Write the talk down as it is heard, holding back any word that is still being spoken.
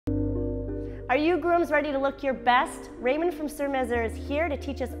Are you grooms ready to look your best? Raymond from Surmesur is here to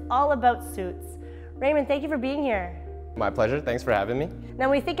teach us all about suits. Raymond, thank you for being here. My pleasure, thanks for having me. Now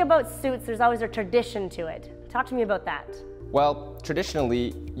when we think about suits, there's always a tradition to it. Talk to me about that. Well,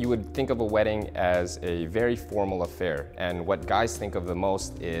 traditionally, you would think of a wedding as a very formal affair, and what guys think of the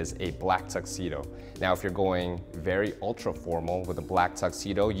most is a black tuxedo. Now, if you're going very ultra formal with a black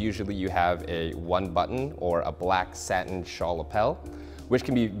tuxedo, usually you have a one button or a black satin shawl lapel, which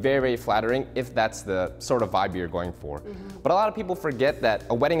can be very, very flattering if that's the sort of vibe you're going for. But a lot of people forget that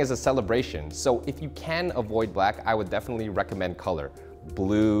a wedding is a celebration, so if you can avoid black, I would definitely recommend color.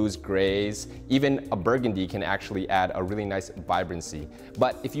 Blues, grays, even a burgundy can actually add a really nice vibrancy.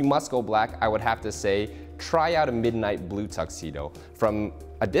 But if you must go black, I would have to say, try out a midnight blue tuxedo. From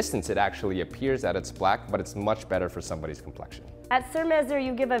a distance, it actually appears that it's black, but it's much better for somebody's complexion. At Surmesur,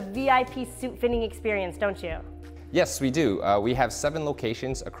 you give a VIP suit fitting experience, don't you? Yes, we do. We have 7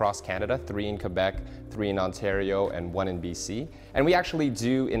 locations across Canada, 3 in Quebec, 3 in Ontario, and 1 in BC. And we actually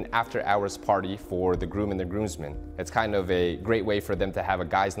do an after-hours party for the groom and the groomsmen. It's kind of a great way for them to have a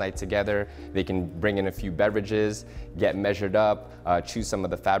guys' night together. They can bring in a few beverages, get measured up, choose some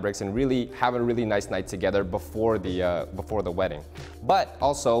of the fabrics, and really have a really nice night together before the wedding. But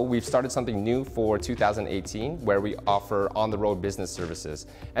also, we've started something new for 2018 where we offer on-the-road business services.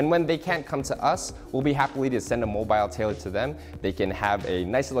 And when they can't come to us, we'll be happy to send a mobile tailored to them. They can have a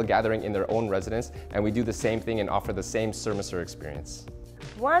nice little gathering in their own residence, and we do the same thing and offer the same Surmesur experience.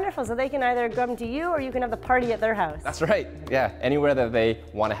 Wonderful, so they can either come to you or you can have the party at their house. That's right, yeah, anywhere that they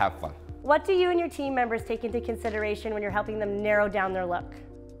want to have fun. What do you and your team members take into consideration when you're helping them narrow down their look?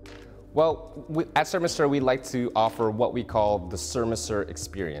 Well, at Surmesur, we like to offer what we call the Surmesur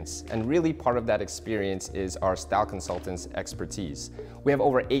experience. And really part of that experience is our style consultants' expertise. We have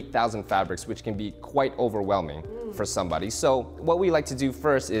over 8,000 fabrics, which can be quite overwhelming for somebody. So what we like to do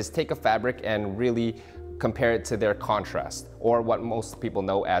first is take a fabric and really compare it to their contrast, or what most people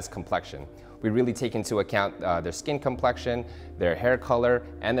know as complexion. We really take into account their skin complexion, their hair color,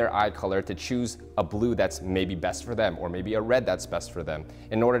 and their eye color to choose a blue that's maybe best for them, or maybe a red that's best for them,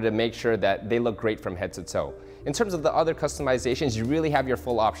 in order to make sure that they look great from head to toe. In terms of the other customizations, you really have your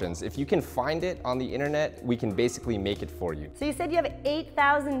full options. If you can find it on the internet, we can basically make it for you. So you said you have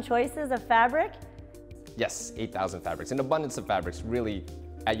 8,000 choices of fabric? Yes, 8,000 fabrics, an abundance of fabrics really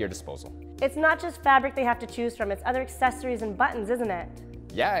at your disposal. It's not just fabric they have to choose from, it's other accessories and buttons, isn't it?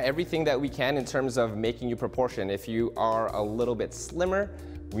 Yeah, everything that we can in terms of making you proportion. If you are a little bit slimmer,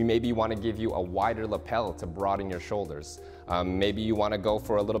 we maybe want to give you a wider lapel to broaden your shoulders. Maybe you want to go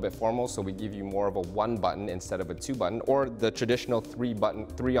for a little bit formal, so we give you more of a 1 button instead of a 2 button, or the traditional 3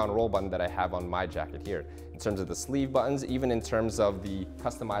 on roll button that I have on my jacket here. In terms of the sleeve buttons, even in terms of the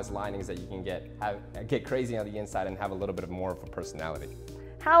customized linings that you can get crazy on the inside and have a little bit more of a personality.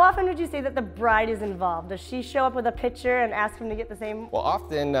 How often would you say that the bride is involved? Does she show up with a picture and ask them to get the same? Well,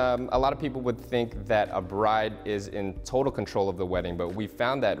 often a lot of people would think that a bride is in total control of the wedding, but we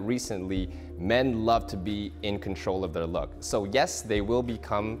found that recently men love to be in control of their look. So yes, they will be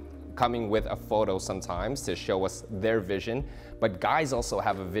coming with a photo sometimes to show us their vision, but guys also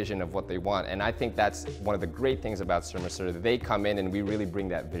have a vision of what they want, and I think that's one of the great things about Surmesur, that they come in and we really bring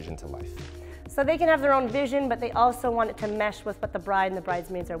that vision to life. So they can have their own vision, but they also want it to mesh with what the bride and the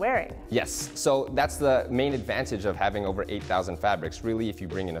bridesmaids are wearing. Yes, so that's the main advantage of having over 8,000 fabrics. Really, if you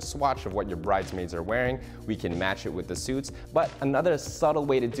bring in a swatch of what your bridesmaids are wearing, we can match it with the suits. But another subtle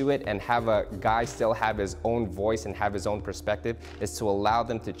way to do it and have a guy still have his own voice and have his own perspective is to allow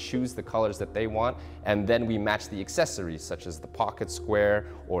them to choose the colors that they want, and then we match the accessories such as the pocket square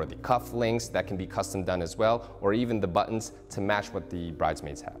or the cuff links that can be custom done as well, or even the buttons to match what the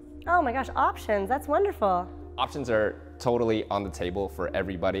bridesmaids have. Oh my gosh, options, that's wonderful. Options are totally on the table for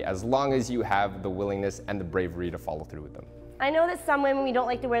everybody as long as you have the willingness and the bravery to follow through with them. I know that some women, we don't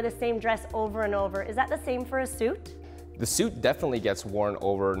like to wear the same dress over and over. Is that the same for a suit? The suit definitely gets worn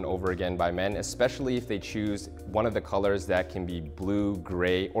over and over again by men, especially if they choose one of the colors that can be blue,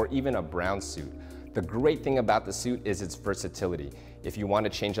 gray, or even a brown suit. The great thing about the suit is its versatility. If you want to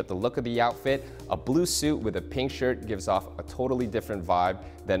change up the look of the outfit, a blue suit with a pink shirt gives off a totally different vibe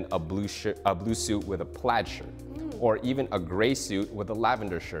than a blue suit with a plaid shirt, or even a gray suit with a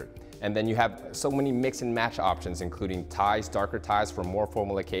lavender shirt. And then you have so many mix and match options, including ties, darker ties for more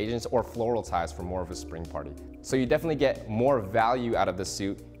formal occasions, or floral ties for more of a spring party. So you definitely get more value out of the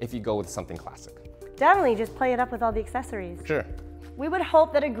suit if you go with something classic. Definitely, just play it up with all the accessories. Sure. We would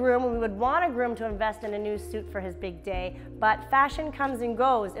hope that we would want a groom to invest in a new suit for his big day, but fashion comes and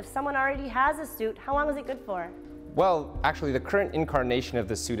goes. If someone already has a suit, how long is it good for? Well, actually, the current incarnation of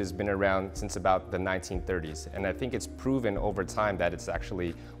the suit has been around since about the 1930s, and I think it's proven over time that it's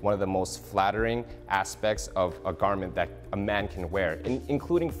actually one of the most flattering aspects of a garment that a man can wear,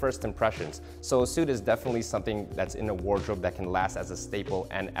 including first impressions. So a suit is definitely something that's in a wardrobe that can last as a staple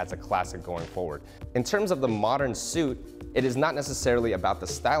and as a classic going forward. In terms of the modern suit, it is not necessarily about the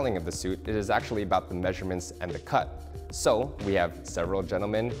styling of the suit, it is actually about the measurements and the cut. So we have several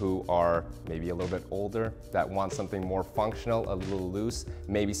gentlemen who are maybe a little bit older that want something more functional, a little loose,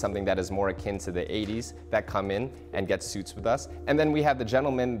 maybe something that is more akin to the 80s that come in and get suits with us. And then we have the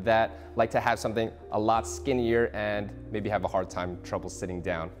gentlemen that like to have something a lot skinnier and maybe have a hard time trouble sitting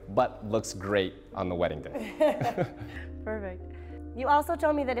down, but looks great on the wedding day. Perfect. You also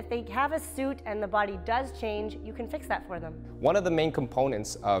told me that if they have a suit and the body does change, you can fix that for them. One of the main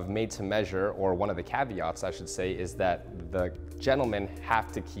components of made to measure, or one of the caveats I should say, is that the gentlemen have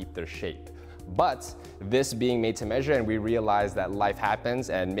to keep their shape. But this being made to measure, and we realize that life happens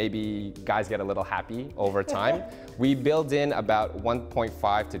and maybe guys get a little happy over time, we build in about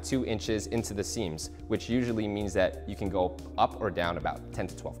 1.5 to 2 inches into the seams, which usually means that you can go up or down about 10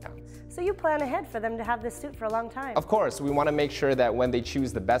 to 12 pounds. So you plan ahead for them to have this suit for a long time? Of course, we want to make sure that when they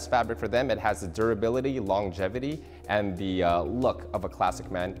choose the best fabric for them, it has the durability, longevity, and the look of a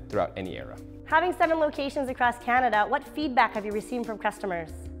classic man throughout any era. Having 7 locations across Canada, what feedback have you received from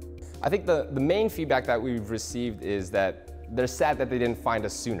customers? I think the main feedback that we've received is that they're sad that they didn't find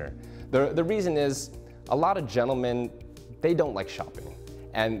us sooner. The reason is a lot of gentlemen, they don't like shopping.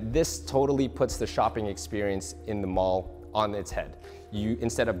 And this totally puts the shopping experience in the mall on its head.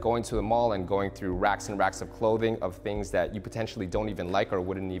 Instead of going to the mall and going through racks and racks of clothing of things that you potentially don't even like or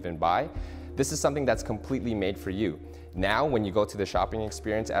wouldn't even buy, this is something that's completely made for you. Now, when you go to the shopping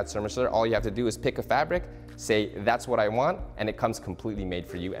experience at Surmesur, all you have to do is pick a fabric, say, that's what I want, and it comes completely made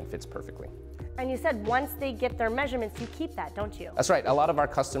for you and fits perfectly. And you said once they get their measurements, you keep that, don't you? That's right. A lot of our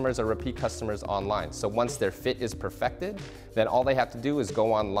customers are repeat customers online. So once their fit is perfected, then all they have to do is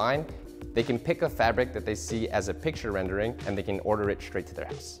go online. They can pick a fabric that they see as a picture rendering, and they can order it straight to their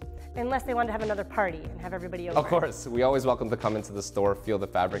house. Unless they want to have another party and have everybody over. Of course. We always welcome to come into the store, feel the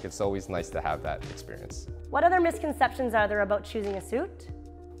fabric. It's always nice to have that experience. What other misconceptions are there about choosing a suit?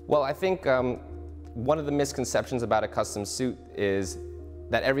 Well, I think one of the misconceptions about a custom suit is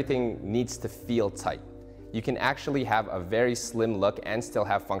that everything needs to feel tight. You can actually have a very slim look and still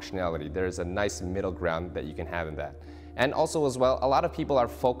have functionality. There's a nice middle ground that you can have in that. And also as well, a lot of people are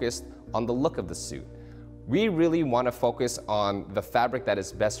focused on the look of the suit. We really want to focus on the fabric that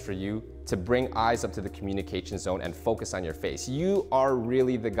is best for you to bring eyes up to the communication zone and focus on your face. You are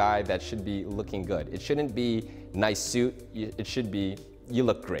really the guy that should be looking good. It shouldn't be nice suit, it should be you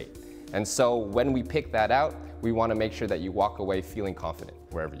look great. And so when we pick that out, we want to make sure that you walk away feeling confident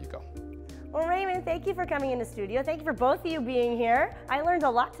wherever you go. Well, Raymond, thank you for coming in the studio. Thank you for both of you being here. I learned a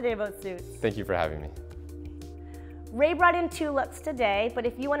lot today about suits. Thank you for having me. Ray brought in 2 looks today, but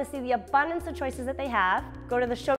if you want to see the abundance of choices that they have, go to the show